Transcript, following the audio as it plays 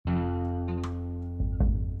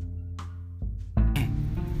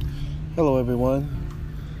Hello, everyone.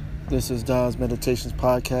 This is Don's Meditations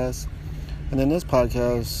Podcast. And in this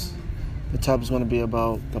podcast, the topic is going to be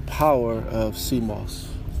about the power of Seamoss.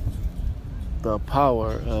 The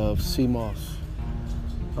power of Seamoss.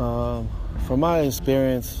 From my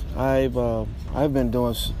experience, I've been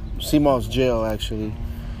doing Seamoss gel actually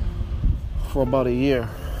for about a year,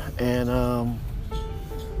 and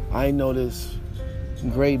I noticed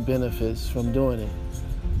great benefits from doing it.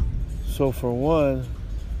 So for one,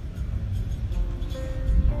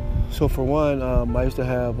 I used to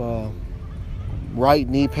have right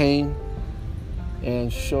knee pain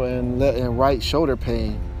and right shoulder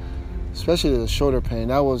pain, especially the shoulder pain.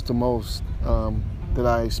 That was the most that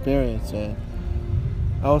I experienced, and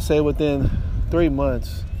I would say within 3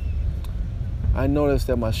 months, I noticed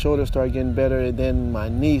that my shoulder started getting better, and then my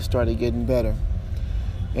knee started getting better,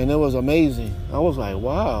 and it was amazing. I was like,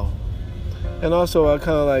 wow. And also, I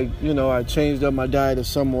kind of I changed up my diet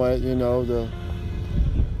somewhat,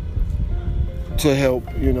 to help,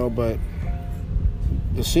 but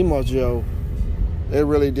the Seamoss gel, it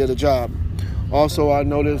really did a job. Also, I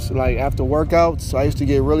noticed, after workouts, I used to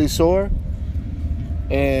get really sore,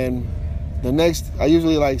 and I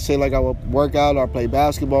usually I would work out or play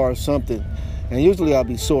basketball or something, and usually I'll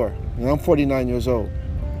be sore, and I'm 49 years old.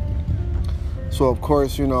 So, of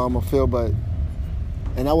course, I'm going to feel,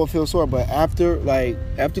 and I would feel sore, but after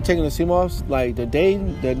taking the Seamoss,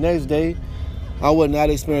 the next day, I would not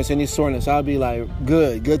experience any soreness. I'd be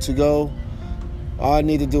good to go. All I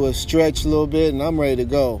need to do is stretch a little bit, and I'm ready to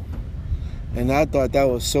go. And I thought that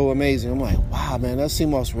was so amazing. I'm like, wow, man, that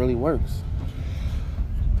Seamoss really works.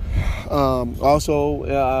 Also,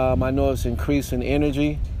 I noticed increase in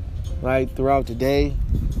energy, throughout the day.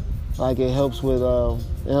 It helps with if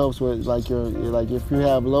you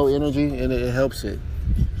have low energy, and it helps it.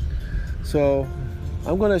 So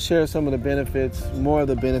I'm going to share some of the benefits, more of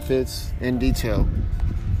the benefits in detail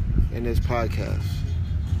in this podcast.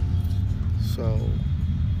 So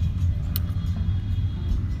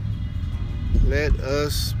let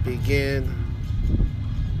us begin.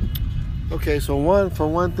 Okay, so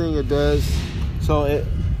one thing it does, so it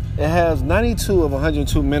has 92 of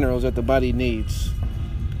 102 minerals that the body needs.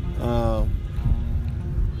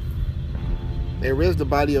 It rids the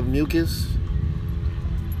body of mucus.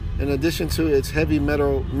 In addition to its heavy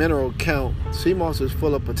mineral count, Seamoss is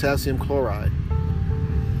full of potassium chloride,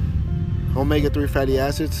 omega-3 fatty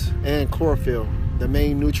acids, and chlorophyll, the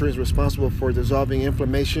main nutrients responsible for dissolving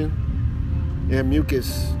inflammation and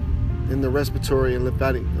mucus in the respiratory and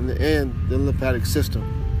the lymphatic system.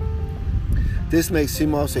 This makes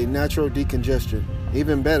Seamoss a natural decongestant.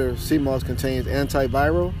 Even better, Seamoss contains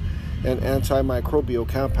antiviral and antimicrobial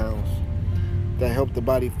compounds that help the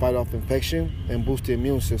body fight off infection and boost the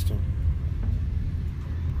immune system.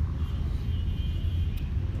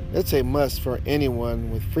 It's a must for anyone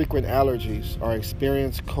with frequent allergies or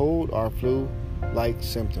experience cold or flu-like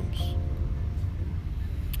symptoms.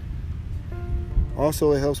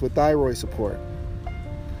 Also, it helps with thyroid support.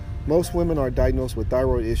 Most women are diagnosed with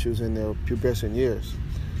thyroid issues in their pubescent years.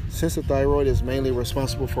 Since the thyroid is mainly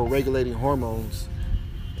responsible for regulating hormones,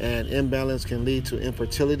 and imbalance can lead to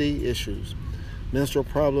infertility issues, menstrual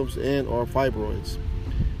problems, and or fibroids.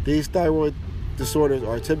 These thyroid disorders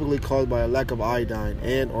are typically caused by a lack of iodine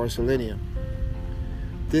and or selenium.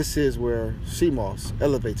 This is where Seamoss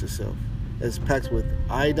elevates itself. It's packed with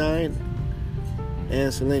iodine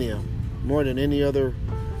and selenium, more than any other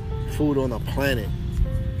food on the planet.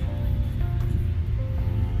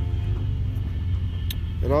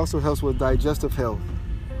 It also helps with digestive health.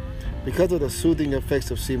 Because of the soothing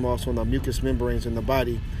effects of Seamoss on the mucous membranes in the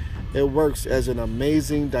body, it works as an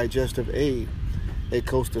amazing digestive aid. It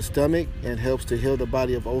coats the stomach and helps to heal the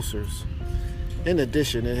body of ulcers. In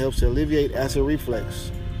addition, it helps to alleviate acid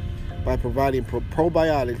reflux by providing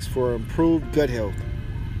probiotics for improved gut health.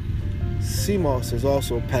 Seamoss is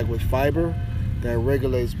also packed with fiber that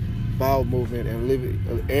regulates bowel movement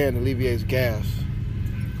and alleviates gas.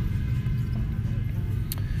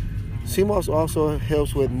 Seamoss also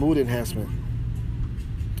helps with mood enhancement.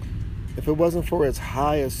 If it wasn't for its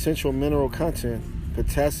high essential mineral content,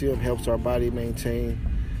 potassium helps our body maintain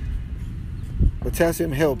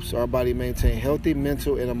healthy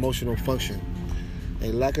mental and emotional function.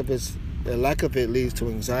 A lack of it leads to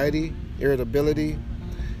anxiety, irritability,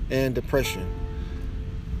 and depression.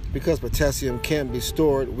 Because potassium can't be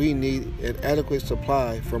stored, we need an adequate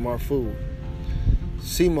supply from our food.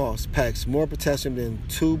 Seamoss packs more potassium than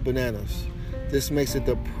 2 bananas. This makes it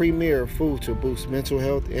the premier food to boost mental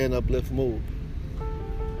health and uplift mood.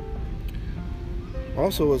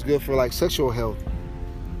 Also, it's good for sexual health.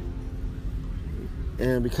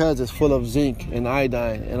 and because it's full of zinc and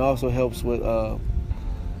iodine, it also helps with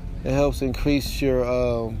it helps increase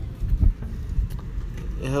your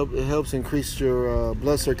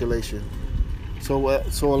blood circulation. So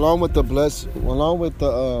along with the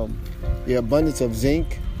abundance of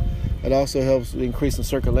zinc, it also helps increase the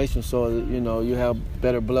circulation. So you have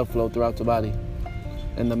better blood flow throughout the body,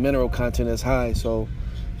 and the mineral content is high. So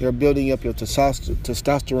you're building up your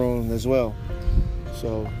testosterone as well.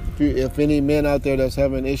 So if any men out there that's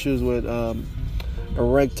having issues with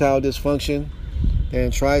erectile dysfunction,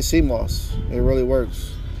 then try Seamoss. It really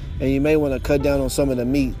works. And you may want to cut down on some of the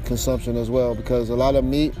meat consumption as well, because a lot of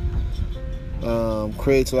meat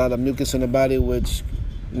creates a lot of mucus in the body, which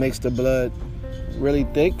makes the blood really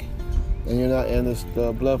thick, and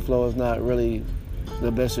the blood flow is not really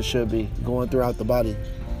the best it should be going throughout the body.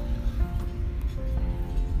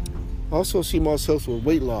 Also, Seamoss helps with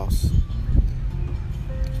weight loss.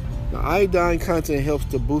 The iodine content helps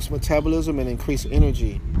to boost metabolism and increase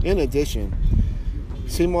energy. In addition,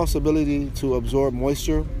 Seamoss' ability to absorb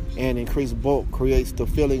moisture and increase bulk creates the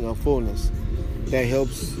feeling of fullness that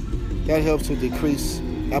helps to decrease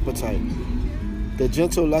appetite. The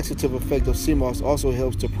gentle laxative effect of Seamoss also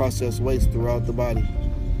helps to process waste throughout the body.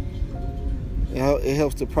 It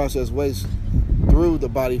helps to process waste through the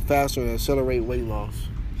body faster and accelerate weight loss.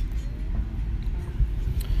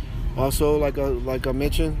 Also, like I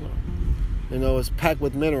mentioned, it's packed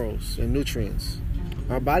with minerals and nutrients.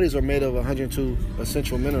 Our bodies are made of 102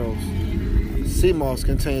 essential minerals. Seamoss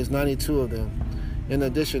contains 92 of them. In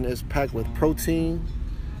addition, it's packed with protein,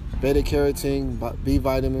 beta-carotene, B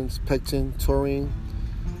vitamins, pectin, taurine,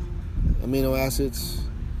 amino acids,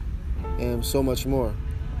 and so much more.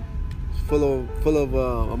 It's full of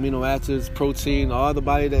amino acids, protein, all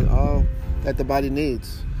that the body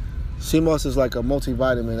needs. Seamoss is like a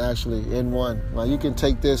multivitamin, actually, in one. Like, you can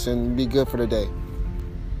take this and be good for the day.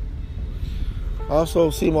 Also,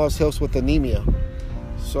 Seamoss helps with anemia.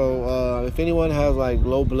 So if anyone has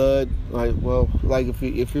low blood,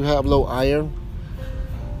 if you have low iron,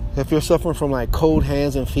 if you're suffering from cold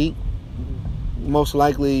hands and feet, most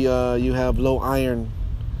likely you have low iron,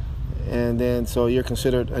 and then so you're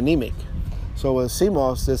considered anemic. So with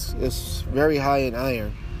Seamoss, it's very high in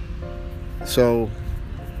iron, so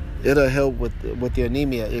it'll help with the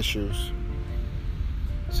anemia issues.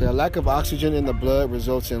 So a lack of oxygen in the blood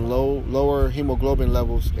results in lower hemoglobin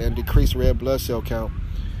levels and decreased red blood cell count.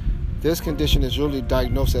 This condition is usually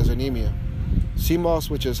diagnosed as anemia. Seamoss,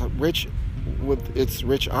 which is rich with its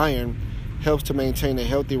rich iron, helps to maintain a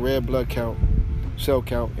healthy red blood cell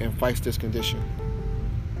count, and fights this condition.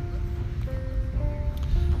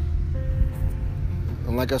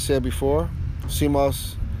 And like I said before,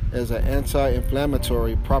 Seamoss is an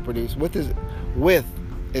anti-inflammatory properties. With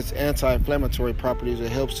its anti-inflammatory properties,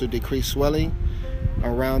 it helps to decrease swelling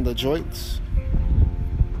around the joints.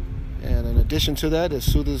 And in addition to that, it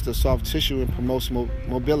soothes the soft tissue and promotes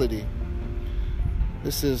mobility.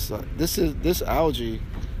 This algae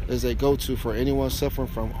is a go-to for anyone suffering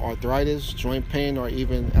from arthritis, joint pain, or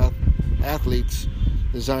even athletes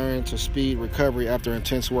desiring to speed recovery after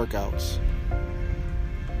intense workouts.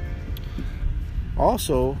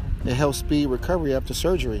 Also, it helps speed recovery after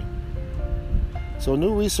surgery. So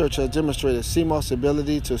new research has demonstrated Seamoss'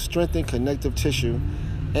 ability to strengthen connective tissue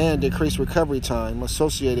and decrease recovery time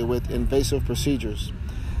associated with invasive procedures.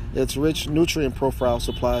 Its rich nutrient profile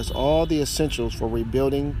supplies all the essentials for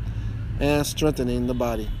rebuilding and strengthening the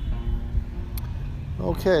body.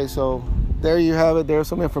 Okay, so there you have it. There's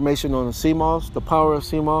some information on the Seamoss, the power of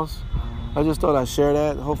Seamoss. I just thought I'd share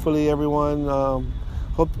that. Hopefully everyone,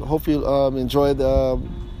 hope you enjoyed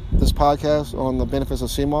this podcast on the benefits of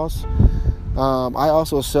Seamoss. I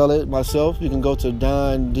also sell it myself. You can go to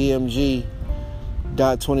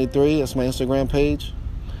DonDMG.23. That's my Instagram page.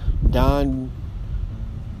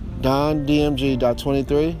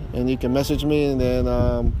 DonDMG.23, and you can message me, and then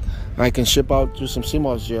I can ship out you some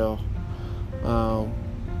Seamoss gel.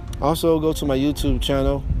 Also, go to my YouTube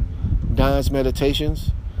channel, Don's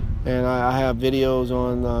Meditations, and I have videos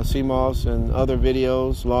on Seamoss and other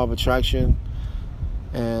videos, Law of Attraction,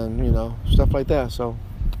 and stuff like that. So,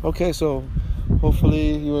 okay, so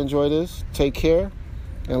hopefully you enjoy this. Take care,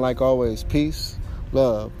 and like always, peace,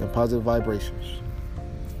 love, and positive vibrations.